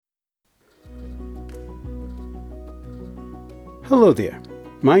Hello there,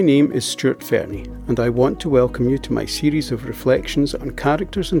 my name is Stuart Fernie and I want to welcome you to my series of reflections on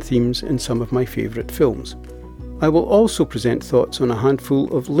characters and themes in some of my favourite films. I will also present thoughts on a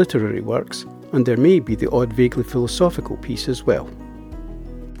handful of literary works, and there may be the odd vaguely philosophical piece as well.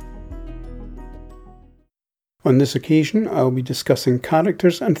 On this occasion, I will be discussing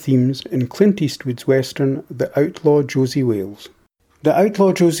characters and themes in Clint Eastwood's western, The Outlaw Josey Wales. The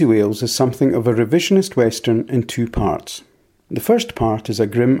Outlaw Josey Wales is something of a revisionist western in two parts. The first part is a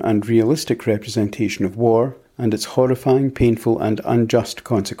grim and realistic representation of war and its horrifying, painful and unjust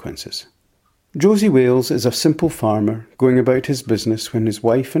consequences. Josey Wales is a simple farmer going about his business when his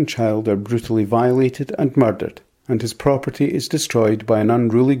wife and child are brutally violated and murdered, and his property is destroyed by an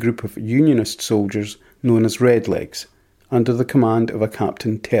unruly group of Unionist soldiers known as Redlegs, under the command of a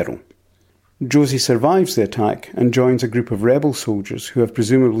Captain Terrell. Josey survives the attack and joins a group of rebel soldiers who have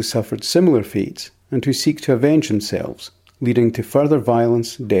presumably suffered similar fates and who seek to avenge themselves, leading to further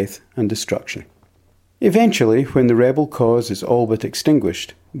violence, death and destruction. Eventually, when the rebel cause is all but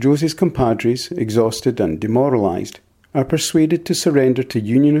extinguished, Josey's compadres, exhausted and demoralised, are persuaded to surrender to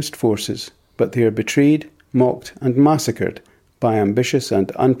Unionist forces, but they are betrayed, mocked and massacred by ambitious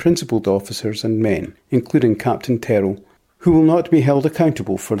and unprincipled officers and men, including Captain Terrell, who will not be held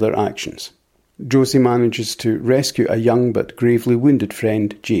accountable for their actions. Josey manages to rescue a young but gravely wounded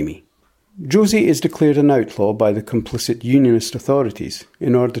friend, Jamie. Josey is declared an outlaw by the complicit Unionist authorities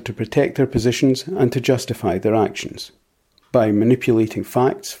in order to protect their positions and to justify their actions. By manipulating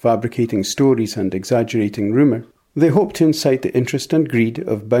facts, fabricating stories and exaggerating rumour, they hope to incite the interest and greed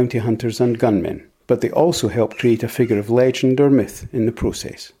of bounty hunters and gunmen, but they also help create a figure of legend or myth in the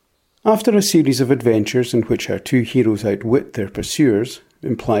process. After a series of adventures in which our two heroes outwit their pursuers,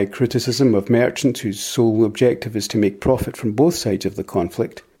 imply criticism of merchants whose sole objective is to make profit from both sides of the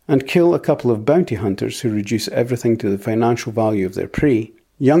conflict, and kill a couple of bounty hunters who reduce everything to the financial value of their prey,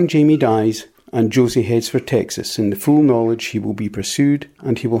 young Jamie dies and Josey heads for Texas in the full knowledge he will be pursued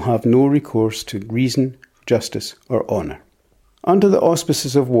and he will have no recourse to reason, justice or honour. Under the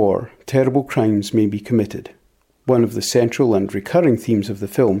auspices of war, terrible crimes may be committed. One of the central and recurring themes of the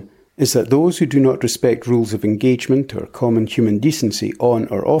film is that those who do not respect rules of engagement or common human decency on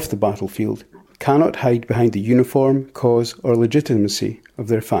or off the battlefield cannot hide behind the uniform, cause or legitimacy of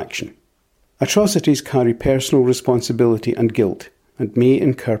their faction. Atrocities carry personal responsibility and guilt, and may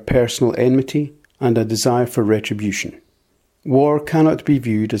incur personal enmity and a desire for retribution. War cannot be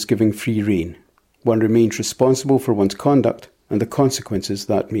viewed as giving free rein. One remains responsible for one's conduct and the consequences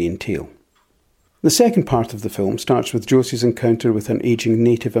that may entail. The second part of the film starts with Josey's encounter with an ageing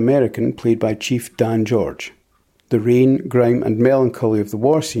Native American played by Chief Dan George. The rain, grime and melancholy of the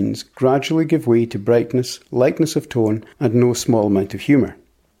war scenes gradually give way to brightness, lightness of tone and no small amount of humour.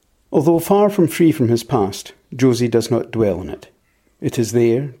 Although far from free from his past, Josey does not dwell on it. It is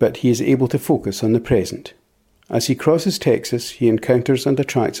there, but he is able to focus on the present. As he crosses Texas, he encounters and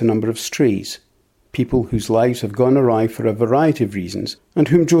attracts a number of strays, people whose lives have gone awry for a variety of reasons, and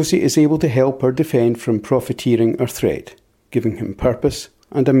whom Josey is able to help or defend from profiteering or threat, giving him purpose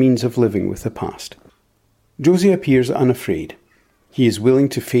and a means of living with the past. Josey appears unafraid. He is willing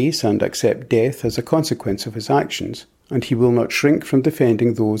to face and accept death as a consequence of his actions, and he will not shrink from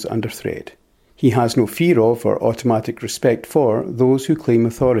defending those under threat. He has no fear of or automatic respect for those who claim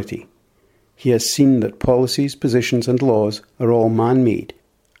authority. He has seen that policies, positions and laws are all man-made,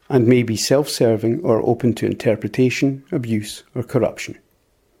 and may be self-serving or open to interpretation, abuse or corruption.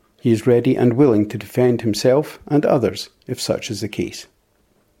 He is ready and willing to defend himself and others if such is the case.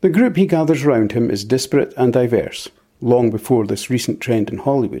 The group he gathers round him is disparate and diverse, long before this recent trend in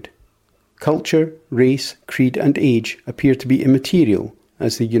Hollywood. Culture, race, creed and age appear to be immaterial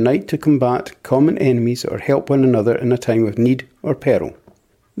as they unite to combat common enemies or help one another in a time of need or peril.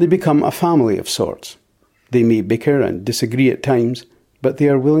 They become a family of sorts. They may bicker and disagree at times, but they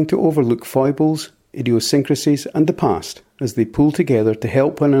are willing to overlook foibles, idiosyncrasies and the past as they pull together to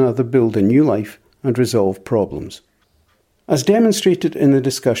help one another build a new life and resolve problems. As demonstrated in the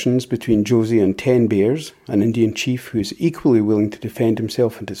discussions between Josey and Ten Bears, an Indian chief who is equally willing to defend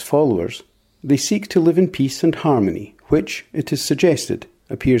himself and his followers, they seek to live in peace and harmony, which, it is suggested,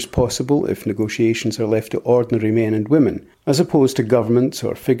 appears possible if negotiations are left to ordinary men and women, as opposed to governments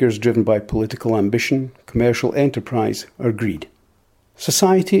or figures driven by political ambition, commercial enterprise or greed.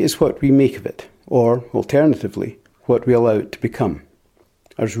 Society is what we make of it, or, alternatively, what we allow it to become.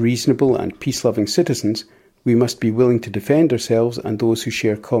 As reasonable and peace-loving citizens, we must be willing to defend ourselves and those who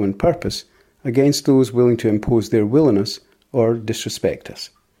share common purpose against those willing to impose their will on us or disrespect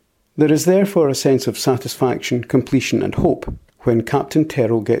us. There is therefore a sense of satisfaction, completion and hope when Captain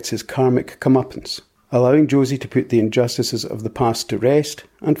Terrell gets his karmic comeuppance allowing Josey to put the injustices of the past to rest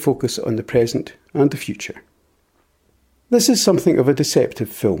and focus on the present and the future. This is something of a deceptive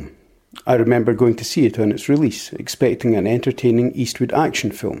film. I remember going to see it on its release, expecting an entertaining Eastwood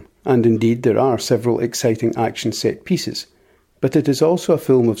action film, and indeed there are several exciting action set pieces, but it is also a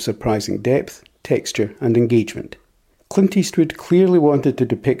film of surprising depth, texture and engagement. Clint Eastwood clearly wanted to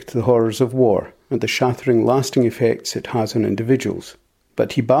depict the horrors of war and the shattering lasting effects it has on individuals,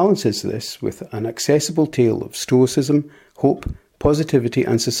 but he balances this with an accessible tale of stoicism, hope, positivity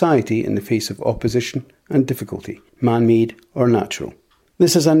and society in the face of opposition and difficulty, man-made or natural.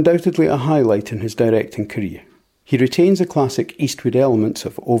 This is undoubtedly a highlight in his directing career. He retains the classic Eastwood elements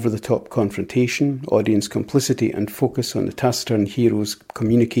of over-the-top confrontation, audience complicity and focus on the taciturn hero's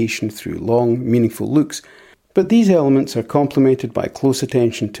communication through long, meaningful looks, but these elements are complemented by close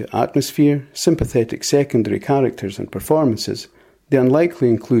attention to atmosphere, sympathetic secondary characters and performances, the unlikely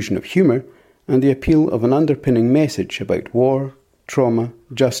inclusion of humour, and the appeal of an underpinning message about war, trauma,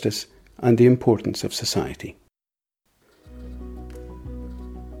 justice, and the importance of society.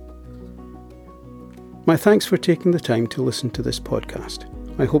 My thanks for taking the time to listen to this podcast.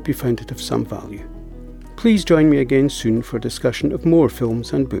 I hope you found it of some value. Please join me again soon for discussion of more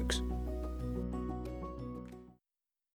films and books.